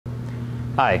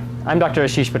Hi, I'm Dr.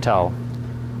 Aashish Patel.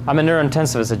 I'm a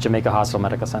neurointensivist at Jamaica Hospital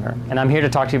Medical Center, and I'm here to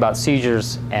talk to you about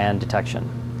seizures and detection.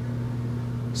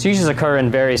 Seizures occur in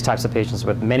various types of patients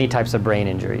with many types of brain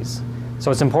injuries.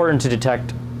 So it's important to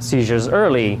detect seizures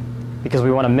early because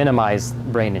we want to minimize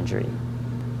brain injury.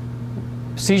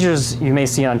 Seizures you may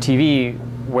see on TV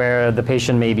where the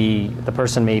person may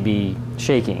be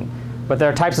shaking, but there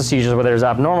are types of seizures where there's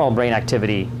abnormal brain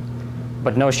activity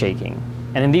but no shaking.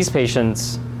 And in these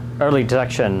patients, early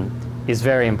detection is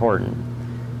very important.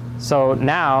 So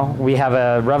now we have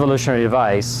a revolutionary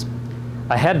device,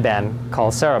 a headband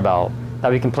called Ceribell, that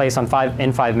we can place in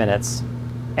 5 minutes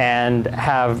and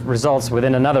have results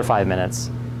within another 5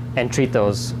 minutes and treat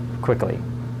those quickly.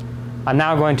 I'm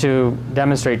now going to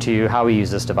demonstrate to you how we use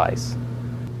this device.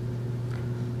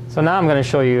 So now I'm going to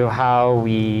show you how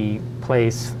we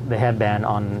place the headband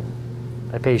on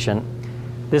a patient.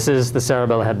 This is the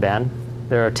Ceribell headband.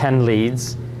 There are 10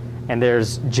 leads, and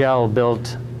there's gel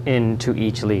built into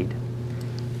each lead.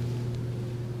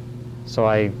 So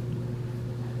I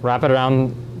wrap it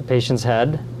around the patient's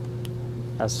head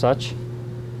as such,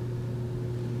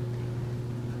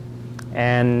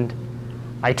 and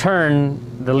I turn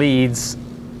the leads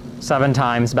 7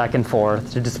 times back and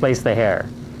forth to displace the hair,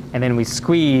 and then we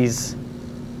squeeze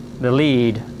the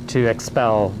lead to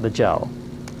expel the gel.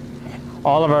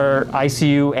 All of our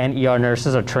ICU and ER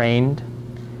nurses are trained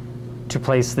to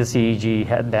place this EEG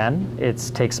headband. It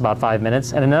takes about 5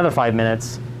 minutes, and another 5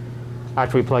 minutes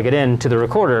after we plug it in to the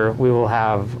recorder, we will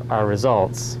have our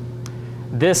results.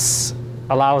 This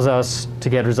allows us to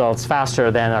get results faster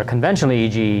than our conventional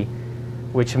EEG,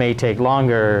 which may take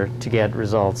longer to get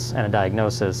results and a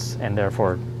diagnosis, and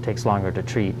therefore takes longer to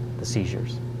treat the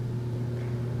seizures.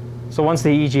 So once the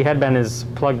EEG headband is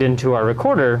plugged into our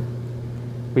recorder,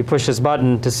 we push this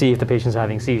button to see if the patient's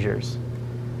having seizures.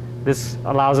 This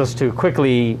allows us to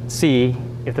quickly see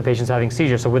if the patient's having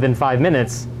seizures. So within 5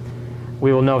 minutes,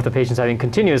 we will know if the patient's having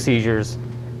continuous seizures,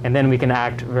 and then we can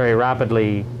act very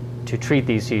rapidly to treat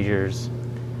these seizures,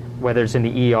 whether it's in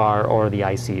the ER or the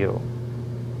ICU.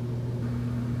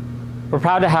 We're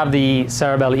proud to have the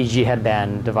Ceribell EEG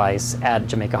headband device at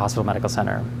Jamaica Hospital Medical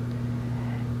Center.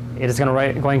 It is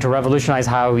going to revolutionize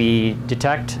how we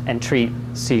detect and treat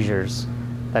seizures.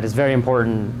 That is very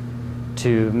important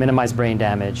to minimize brain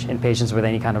damage in patients with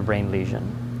any kind of brain lesion.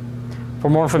 For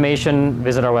more information,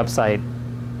 visit our website.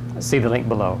 See the link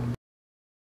below.